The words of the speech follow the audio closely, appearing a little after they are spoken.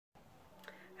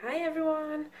Hi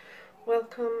everyone,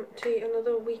 welcome to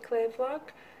another weekly vlog.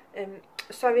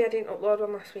 Sorry I didn't upload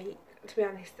one last week. To be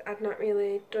honest, I'd not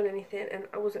really done anything and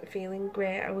I wasn't feeling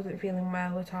great. I wasn't feeling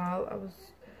well at all. I was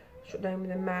shut down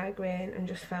with a migraine and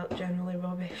just felt generally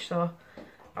rubbish, so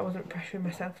I wasn't pressuring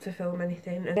myself to film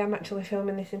anything. And I'm actually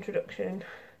filming this introduction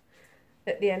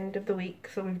at the end of the week,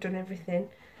 so we've done everything.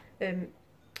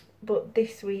 But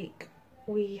this week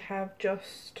we have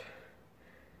just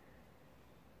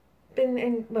been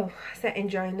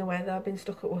enjoying the weather. I've been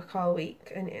stuck at work all week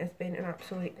and it has been an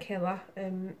absolute killer.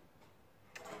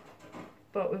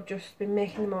 But we've just been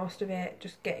making the most of it,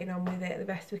 just getting on with it the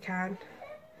best we can.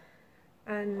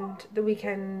 And the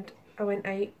weekend I went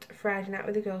out Friday night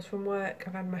with the girls from work.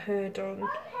 I've had my hair done.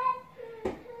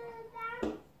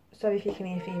 Sorry if you can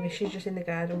hear Phoebe, she's just in the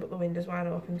garden but the window's wide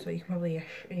open, so you can probably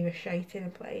hear her shouting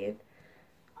and playing.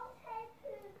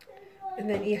 And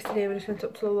then yesterday we just went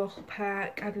up to the local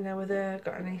park, had an hour with her,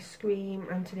 got an ice cream,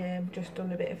 and today I've just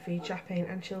done a bit of food shopping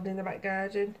and chilled in the back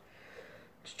garden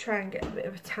to try and get a bit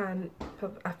of a tan.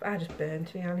 I just burned,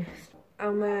 to be honest.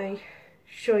 I'll now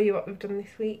show you what we've done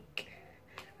this week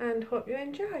and hope you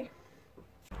enjoy.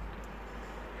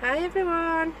 Hi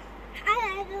everyone!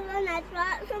 Hi everyone, I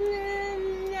brought some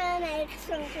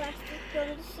sunglasses from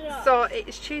the shop. So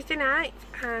it's Tuesday night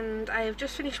and I have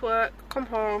just finished work, come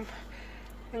home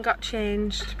and got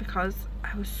changed because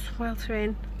I was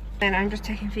sweltering. Then I'm just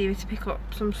taking Phoebe to pick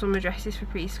up some summer dresses for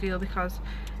preschool because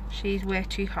she's way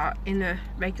too hot in a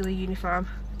regular uniform.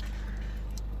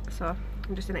 So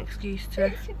I'm just an excuse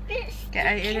to get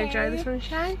out and enjoy the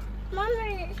sunshine. Mama,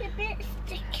 it's a bit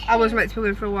sticky. I was meant to be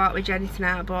going for a walk with Jenny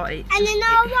tonight, but it's and you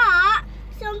know what?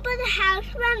 Somebody's house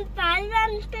went by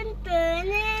and it's been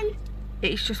burning.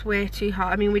 It's just way too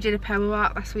hot. I mean, we did a power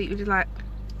walk last week. We did like,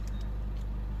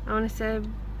 I want to say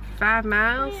 5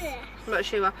 miles. Yeah. I'm not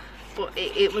sure, but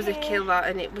it was a killer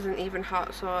and it wasn't even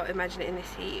hot, so imagine it in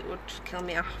this heat, it would just kill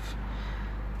me off.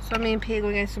 So me and P are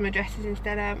going to get some dresses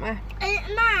instead, aren't we? It's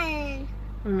mine.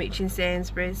 I'm reaching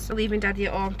Sainsbury's. We're leaving Daddy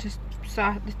at home to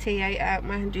sort the tea out, aren't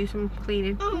we, and do some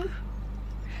cleaning.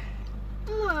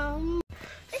 Mom.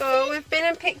 So we've been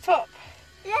and picked up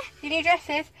Yeah. your new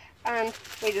dresses and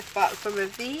we just bought some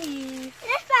of these.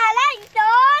 Yes, I like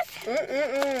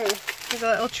those. There's a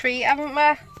little treat, haven't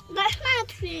we? That's my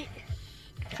treat.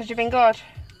 Because you've been good.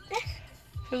 Yes.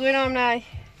 We're going home now.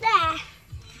 There.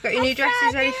 You've got your new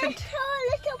dresses ready for...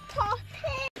 Little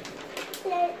puppy.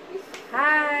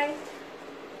 Hi.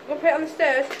 We'll put it on the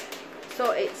stairs.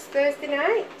 So it's Thursday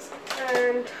night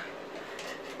and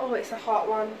oh, it's a hot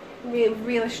one.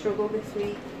 Really struggled this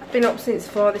week. I've been up since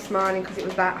 4 this morning because it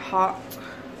was that hot.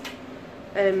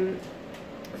 So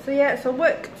yeah, so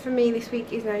work for me this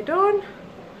week is now done.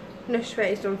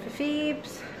 Nursery is done for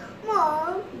Phoebes.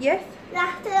 Mom. Yes? You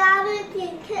have to have a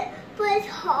drink it, but it's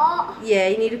hot. Yeah,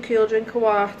 you need a cool drink of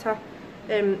water.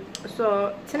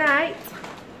 So tonight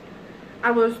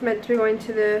I was meant to be going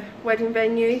to the wedding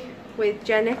venue with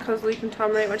Jenny because Luke and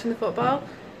Tom are out watching the football,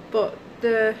 but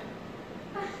the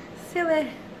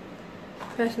silly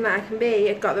person that I can be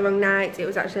had got the wrong night. It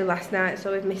was actually last night,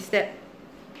 so we've missed it.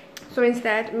 So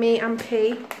instead, me and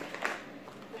P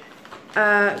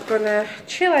are gonna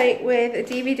chill out with a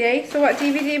DVD. So what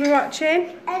DVD are we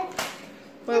watching?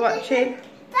 We're watching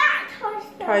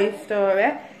Toy Story.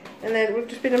 And then we've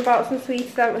just been and bought some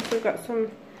sweets, haven't we? So we've got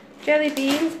some jelly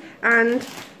beans, and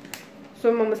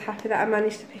someone was happy that I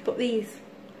managed to pick up these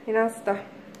in Asda.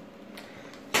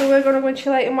 So we're going to go and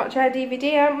chill out and watch our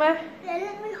DVD, aren't we? Yeah,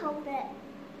 let me hold it.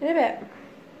 In a bit.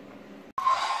 I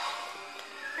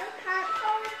can't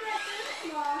hold it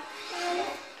this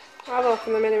more. I'll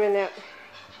open them in a minute.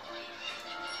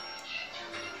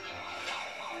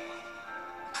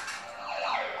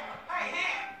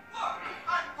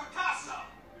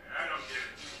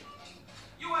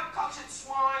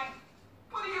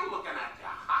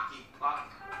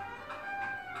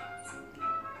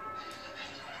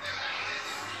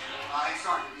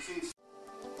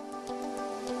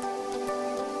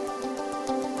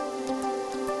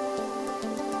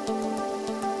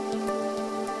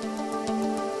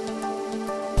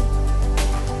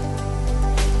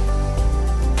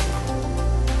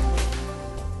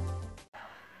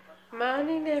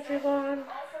 Morning everyone.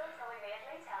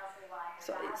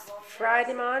 So it's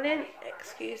Friday morning,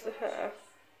 excuse the hair.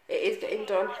 It is getting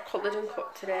done, coloured and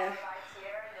cut today.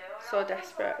 So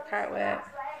desperate, can't wait.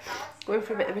 Going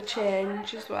for a bit of a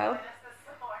change as well.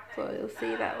 So you'll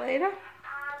see that later.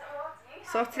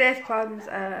 So today's plans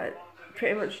are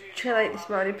pretty much chill out this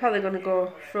morning. Probably going to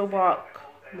go for a walk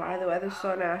while the weather's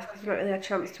so nice because I've not really had a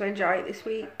chance to enjoy it this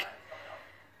week.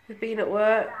 We've been at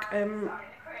work.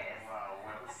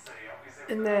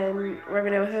 And then we're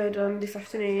having our hair done this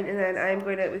afternoon, and then I'm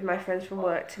going out with my friends from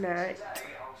work tonight.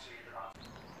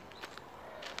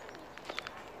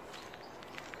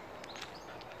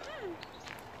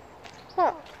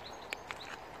 What?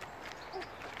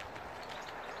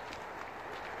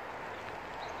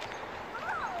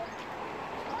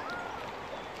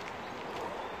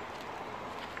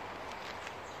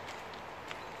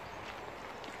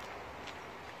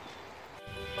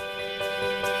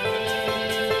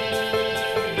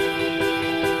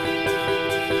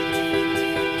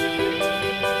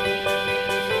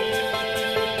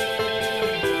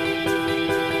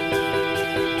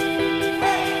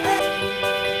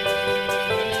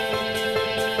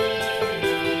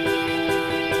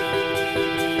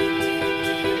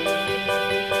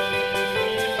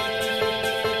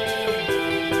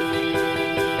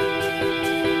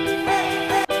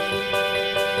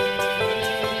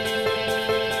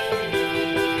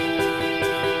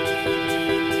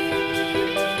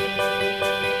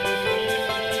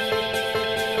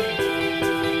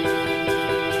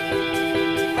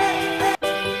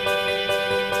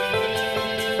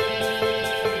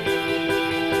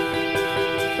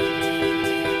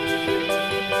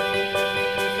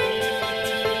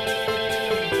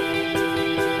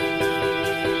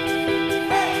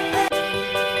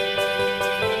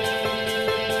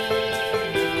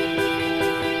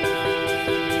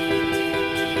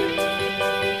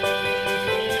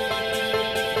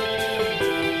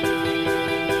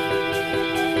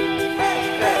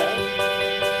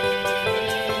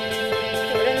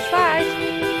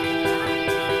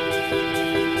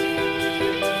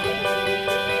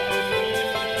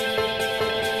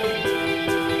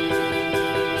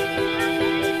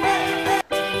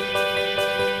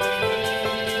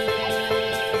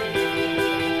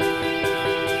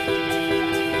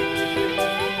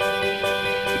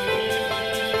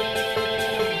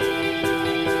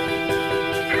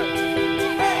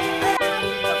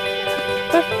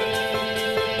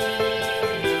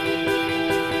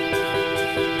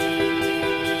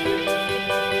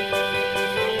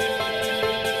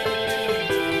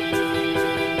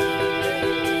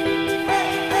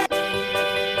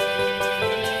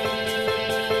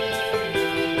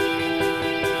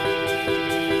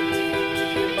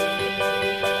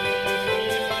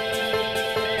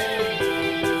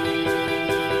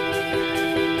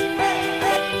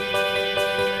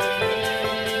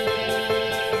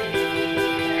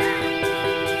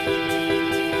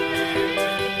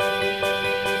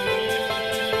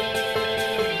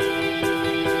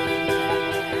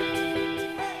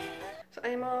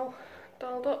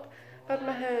 Had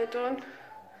my hair done.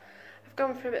 I've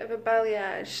gone for a bit of a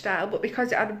balayage style, but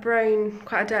because it had a brown,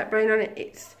 quite a dark brown on it,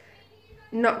 it's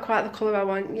not quite the colour I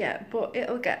want yet, but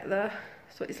it'll get there.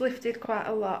 So it's lifted quite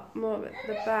a lot more at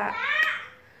the back.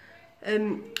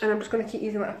 And I'm just going to keep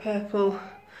using like a purple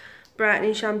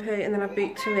brightening shampoo, and then I'll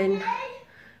boot to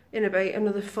in about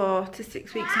another 4 to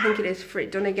 6 weeks, I think it is, for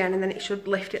it done again, and then it should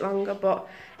lift it longer, but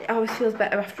it always feels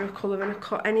better after a colour and a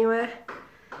cut anyway.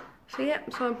 So yeah,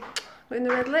 so I'm putting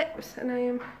the red lips and I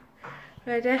am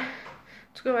ready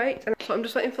to go out. And so I'm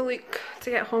just waiting for Luke to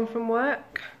get home from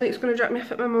work. Luke's going to drop me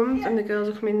off at my mum's, and the girls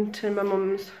are coming to my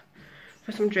mum's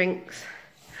for some drinks.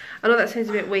 I know that sounds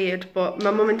a bit weird, but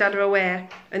my mum and dad are away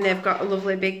and they've got a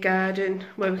lovely big garden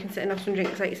where we can sit and have some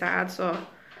drinks outside, so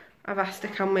I've asked her,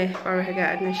 can we borrow her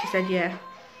garden, and she said yeah.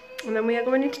 And then we are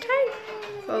going into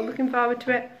town, so looking forward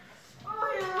to it.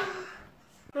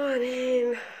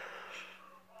 Morning.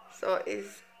 So it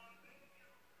is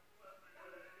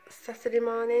Saturday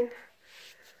morning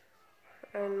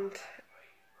and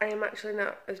I am actually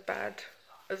not as bad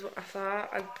as what I thought.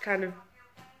 I kind of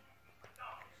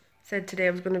said today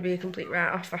I was going to be a complete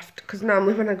write-off after, because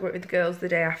normally when I go out with the girls the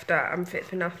day after I'm fit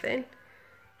for nothing,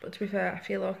 but to be fair I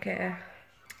feel okay.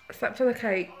 I slept on the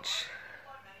couch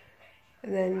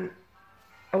and then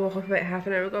I woke up about half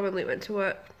an hour ago when Luke went to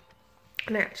work,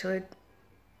 and I actually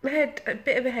had a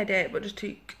bit of a headache but just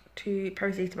took 2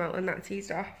 paracetamol and that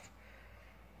eased off.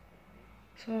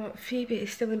 So Phoebe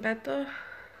is still in bed though,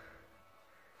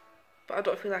 but I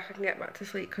don't feel like I can get back to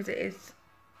sleep because it is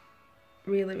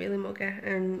really muggy,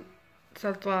 and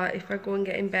so I thought if I go and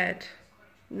get in bed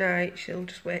now she'll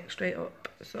just wake straight up,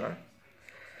 so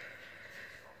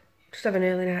just have an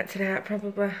early night tonight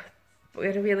probably. But we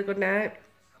had a really good night.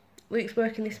 Luke's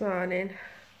working this morning,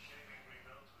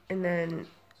 and then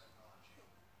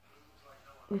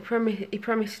he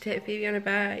promised to take Phoebe on a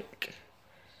bike.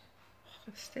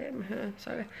 I've stayed in my hair,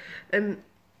 sorry.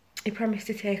 He promised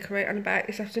to take her out on a bike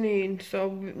this afternoon, so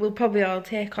we'll probably all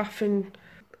take off, and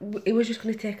he was just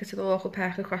going to take her to the local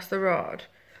park across the road,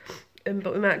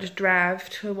 but we might just drive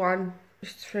to one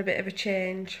just for a bit of a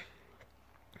change.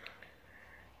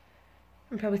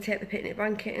 And probably take the picnic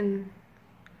blanket and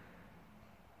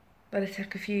let her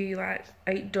take a few like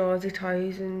outdoorsy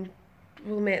toys, and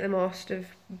we'll make the most of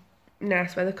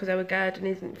nice weather because our garden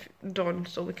isn't done,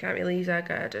 so we can't really use our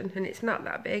garden, and it's not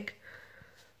that big,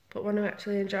 but want to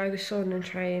actually enjoy the sun and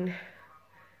try and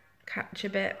catch a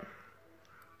bit.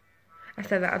 I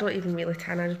said that I don't even really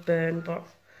tan, I just burn, but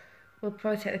we'll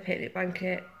probably take the picnic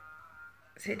blanket,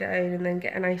 sit down and then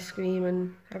get an ice cream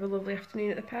and have a lovely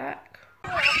afternoon at the park.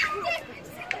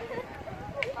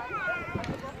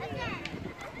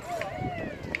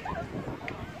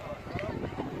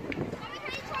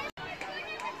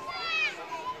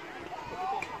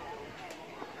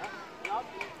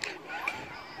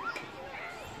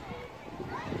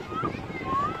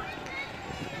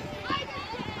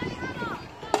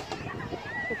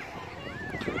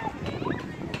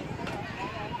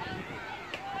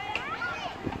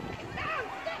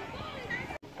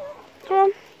 Come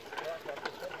on.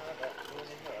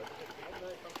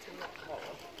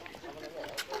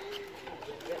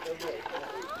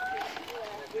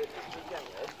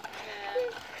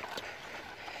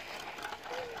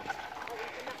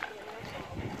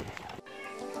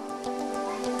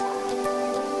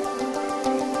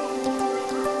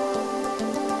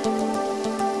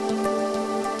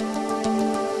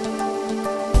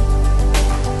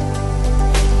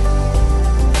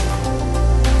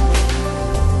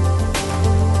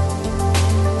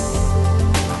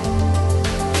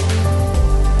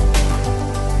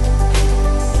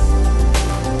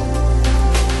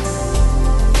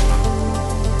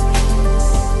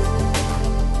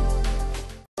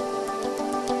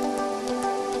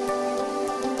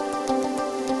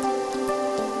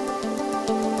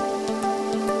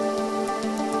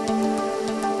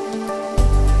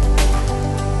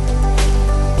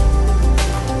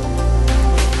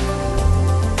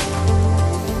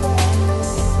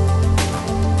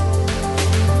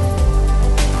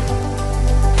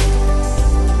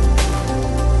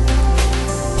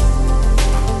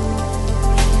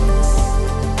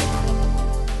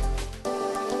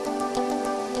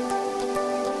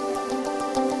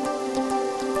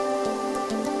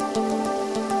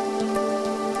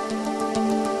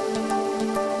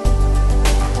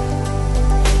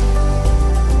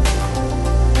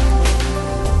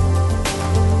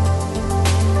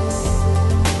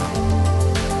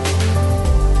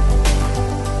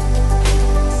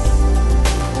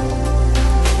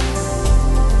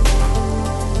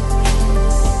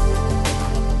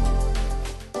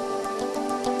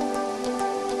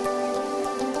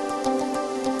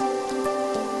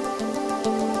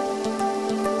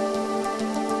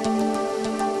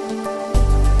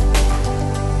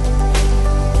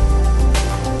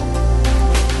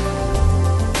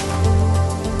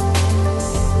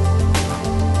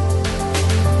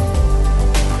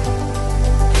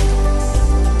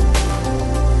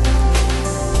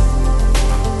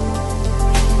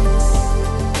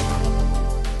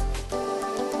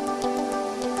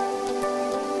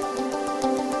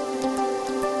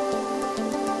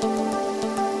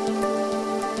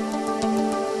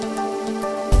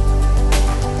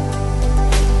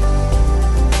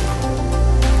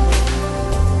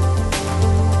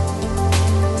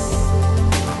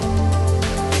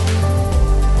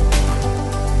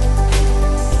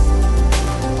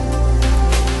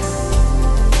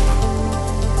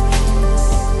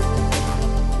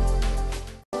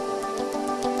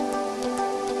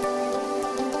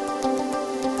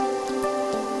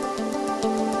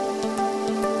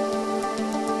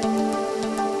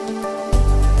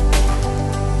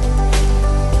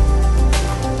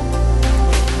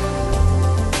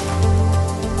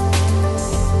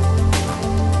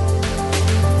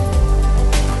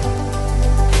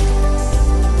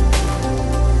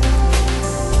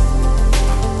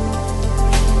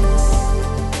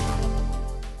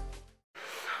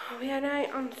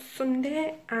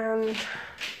 Sunday, and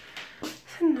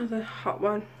it's another hot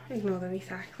one. Ignore the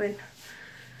recycling.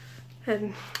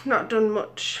 Not done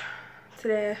much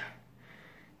today.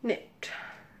 Nipped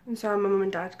and saw my mum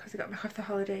and dad because they got back off the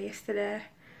holiday yesterday,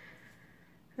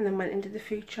 and then went into the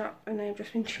food shop, and I've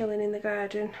just been chilling in the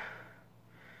garden.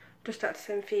 Just had to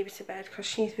send Phoebe to bed because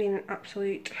she's been an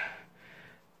absolute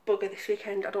bugger this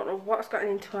weekend. I don't know what's gotten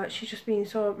into her. She's just been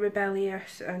so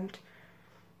rebellious, and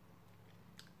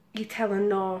you tell her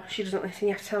no, she doesn't listen.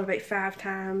 You have to tell her about 5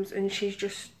 times, and she's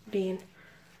just been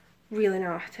really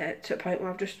naughty to the point where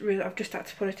I've just had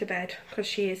to put her to bed because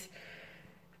she is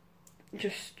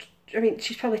just, I mean,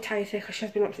 she's probably tired because she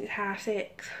has been up since 6:30.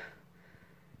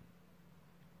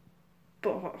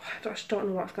 But I just don't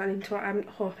know what's gone into it. I'm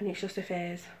hoping it's just a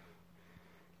phase.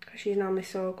 because she's normally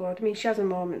so good. I mean, she has her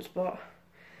moments, but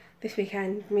this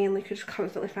weekend me and Luke are just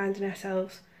constantly finding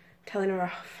ourselves telling her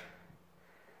off.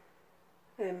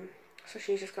 So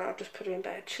she's just got, I've just put her in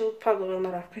bed. She'll probably will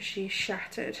not off because she's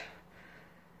shattered.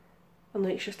 And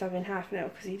Luke's just having half an hour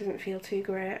because he doesn't feel too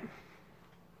great.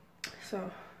 So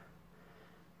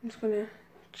I'm just gonna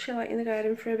chill out in the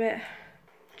garden for a bit.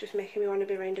 Just making me want to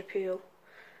be around a pool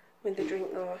with the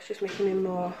drink though. It's just making me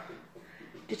more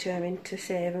determined to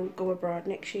save and go abroad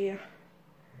next year.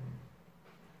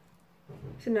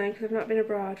 It's annoying because I've not been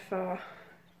abroad for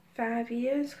 5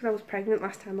 years because I was pregnant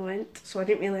last time I went, so I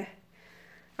didn't really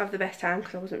have the best time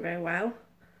because I wasn't very well.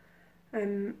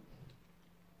 And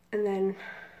then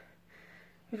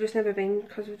we've just never been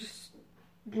because we've just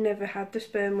never had the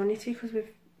spare money to, because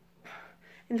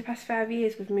in the past 5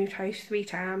 years we've moved house 3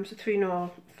 times through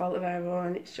no fault of our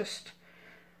own. It's just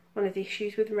one of the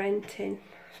issues with renting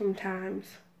sometimes.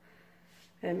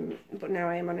 But now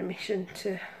I am on a mission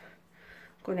to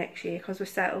go next year because we're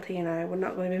settled here now. We're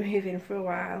not going to be moving for a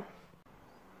while.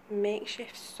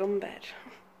 Makeshift sunbed.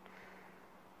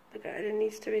 The garden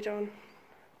needs to be done.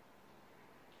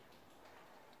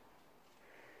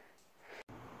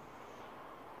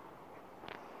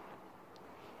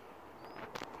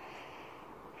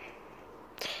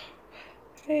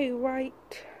 Hey, white.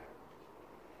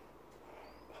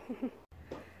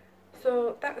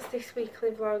 So that's this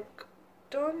weekly vlog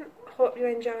done. Hope you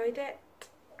enjoyed it,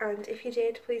 and if you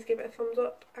did, please give it a thumbs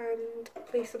up and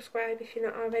please subscribe if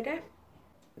you're not already.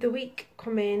 The week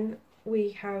coming,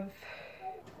 we have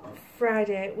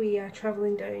Friday, we are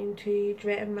travelling down to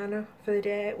Drayton Manor for the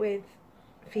day with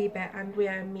Phoebe, and we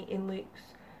are meeting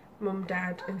Luke's mum,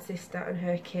 dad and sister and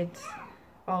her kids.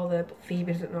 All the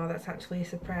Phoebe doesn't know that's actually a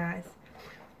surprise.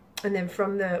 And then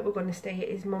from there we're going to stay at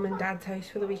his mum and dad's house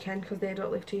for the weekend because they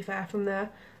don't live too far from there,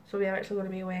 so we are actually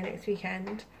going to be away next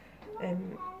weekend.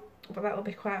 But that'll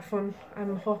be quite fun.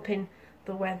 I'm hoping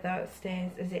the weather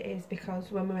stays as it is, because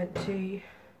when we went to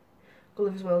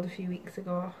Gulliver's World a few weeks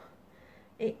ago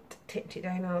it tipped it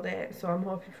down all day, so I'm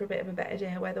hoping for a bit of a better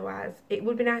day weather-wise. It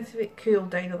would be nice if it cooled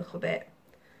down a little bit,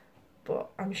 but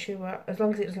I'm sure as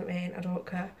long as it doesn't rain I don't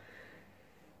care.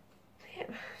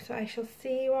 So I shall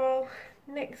see you all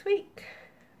next week.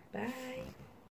 Bye.